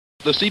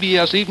The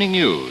CBS Evening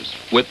News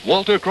with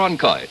Walter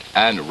Cronkite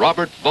and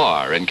Robert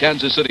Barr in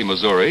Kansas City,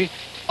 Missouri,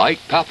 Ike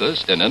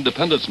Pappas in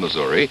Independence,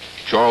 Missouri,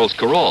 Charles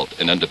Kuralt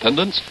in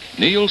Independence,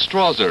 Neil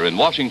Strasser in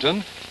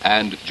Washington,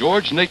 and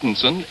George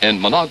Nathanson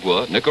in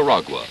Managua,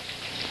 Nicaragua.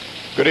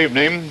 Good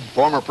evening.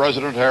 Former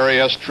President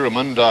Harry S.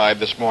 Truman died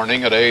this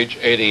morning at age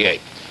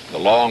 88. The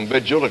long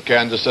vigil at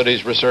Kansas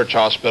City's Research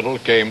Hospital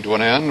came to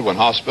an end when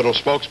hospital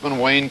spokesman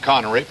Wayne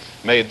Connery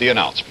made the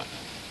announcement.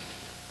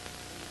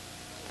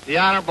 The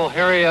Honorable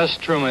Harry S.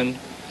 Truman,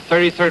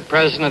 33rd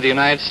President of the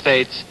United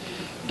States,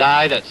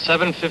 died at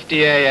 7:50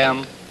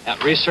 a.m.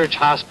 at Research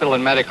Hospital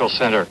and Medical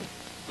Center.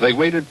 They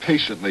waited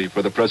patiently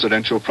for the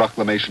presidential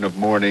proclamation of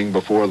mourning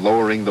before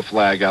lowering the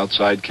flag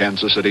outside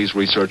Kansas City's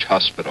Research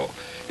Hospital.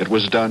 It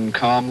was done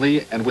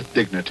calmly and with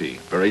dignity,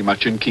 very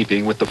much in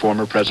keeping with the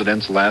former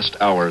president's last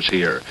hours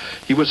here.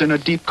 He was in a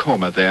deep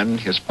coma then,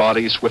 his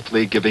body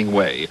swiftly giving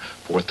way.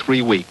 For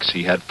 3 weeks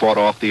he had fought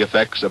off the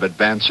effects of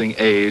advancing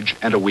age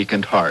and a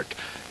weakened heart,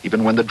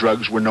 even when the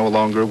drugs were no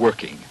longer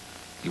working.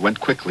 He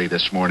went quickly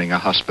this morning, a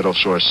hospital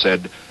source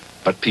said,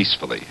 but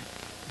peacefully.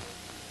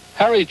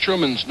 Harry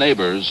Truman's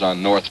neighbors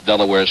on North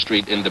Delaware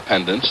Street,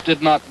 Independence,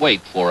 did not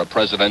wait for a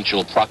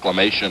presidential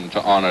proclamation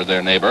to honor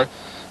their neighbor.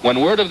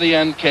 When word of the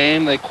end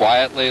came, they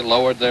quietly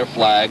lowered their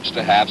flags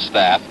to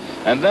half-staff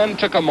and then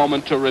took a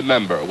moment to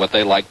remember what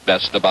they liked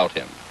best about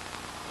him.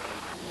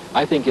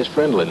 I think his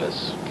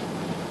friendliness.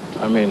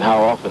 I mean,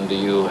 how often do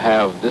you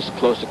have this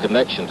close a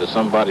connection to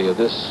somebody of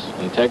this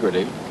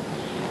integrity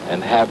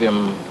and have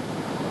him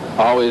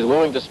always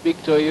willing to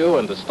speak to you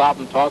and to stop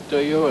and talk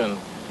to you and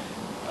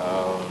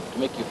to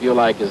make you feel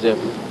like as if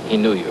he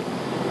knew you.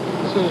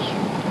 This is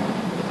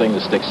the thing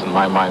that sticks in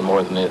my mind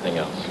more than anything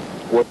else.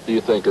 What do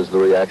you think is the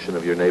reaction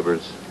of your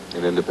neighbors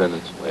in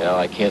Independence? Well,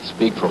 I can't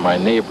speak for my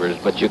neighbors,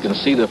 but you can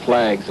see the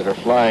flags that are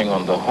flying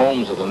on the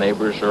homes of the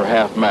neighbors are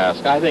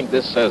half-mast. I think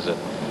this says it.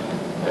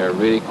 They're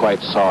really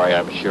quite sorry,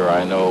 I'm sure.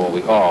 I know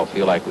we all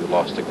feel like we've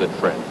lost a good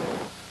friend.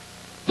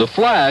 The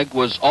flag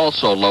was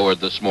also lowered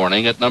this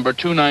morning at number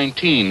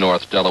 219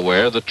 North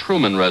Delaware, the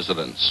Truman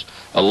residence.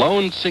 A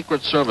lone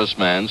Secret Service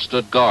man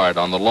stood guard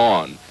on the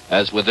lawn,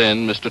 as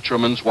within Mr.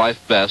 Truman's wife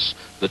Bess,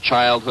 the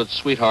childhood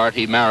sweetheart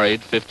he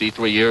married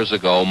 53 years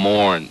ago,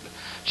 mourned.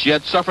 She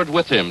had suffered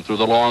with him through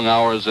the long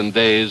hours and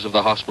days of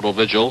the hospital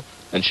vigil,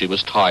 and she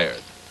was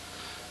tired.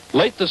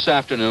 Late this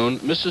afternoon,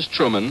 Mrs.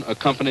 Truman,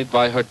 accompanied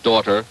by her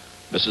daughter,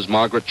 Mrs.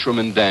 Margaret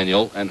Truman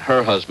Daniel, and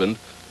her husband,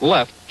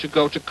 left to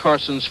go to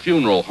Carson's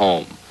funeral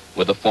home,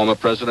 where the former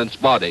president's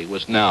body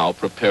was now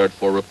prepared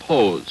for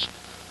repose.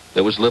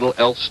 There was little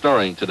else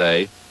stirring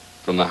today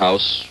from the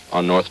house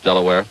on North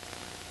Delaware.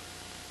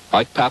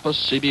 Ike Pappas,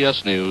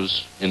 CBS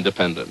News,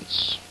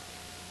 Independence.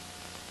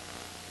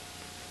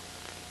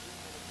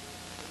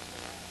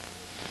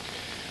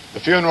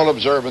 The funeral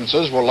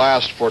observances will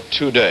last for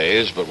 2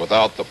 days, but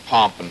without the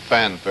pomp and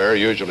fanfare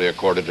usually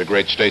accorded to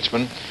great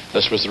statesmen.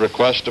 This was the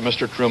request of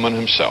Mr. Truman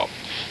himself.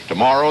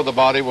 Tomorrow, the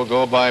body will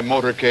go by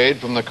motorcade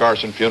from the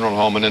Carson Funeral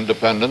Home in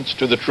Independence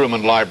to the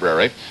Truman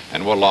Library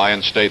and will lie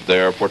in state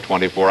there for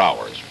 24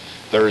 hours.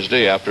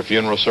 Thursday, after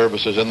funeral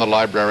services in the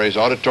library's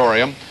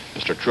auditorium,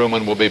 Mr.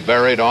 Truman will be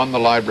buried on the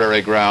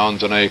library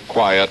grounds in a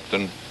quiet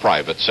and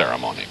private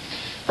ceremony.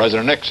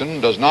 President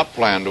Nixon does not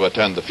plan to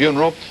attend the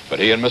funeral, but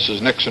he and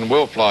Mrs. Nixon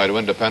will fly to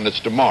Independence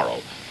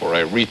tomorrow for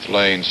a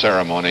wreath-laying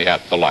ceremony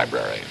at the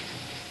library.